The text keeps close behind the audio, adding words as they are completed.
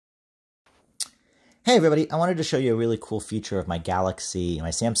Hey everybody, I wanted to show you a really cool feature of my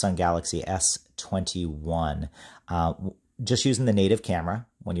Samsung Galaxy S21. Just using the native camera,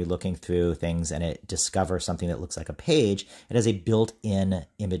 when you're looking through things and it discovers something that looks like a page, it has a built-in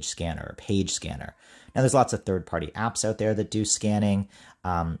image scanner, or page scanner. Now there's lots of third-party apps out there that do scanning,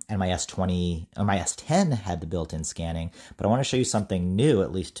 and my S10 had the built-in scanning, but I want to show you something new,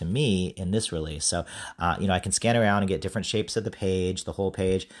 at least to me, in this release. So, I can scan around and get different shapes of the page, the whole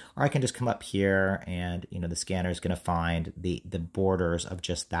page, or I can just come up here and, the scanner is going to find the borders of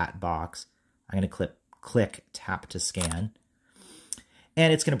just that box. I'm going to click tap to scan.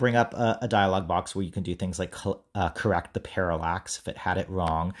 And it's going to bring up a dialog box where you can do things like correct the parallax if it had it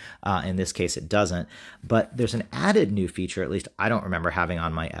wrong. In this case, it doesn't. But there's an added new feature, at least I don't remember having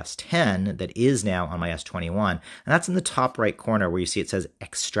on my S10, that is now on my S21. And that's in the top right corner where you see it says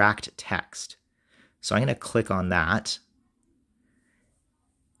extract text. So I'm going to click on that.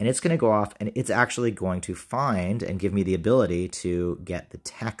 And it's going to go off, and it's actually going to find and give me the ability to get the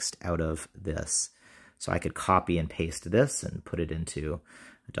text out of this. So I could copy and paste this and put it into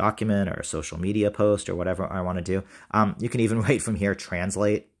a document or a social media post or whatever I want to do. You can even right from here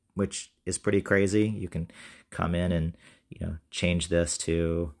translate, which is pretty crazy. You can come in and change this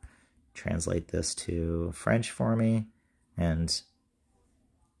to translate this to French for me, and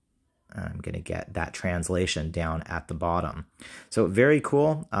I'm going to get that translation down at the bottom. So very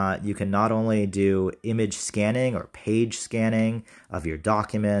cool. You can not only do image scanning or page scanning of your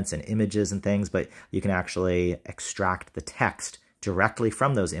documents and images and things, but you can actually extract the text directly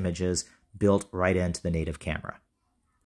from those images built right into the native camera.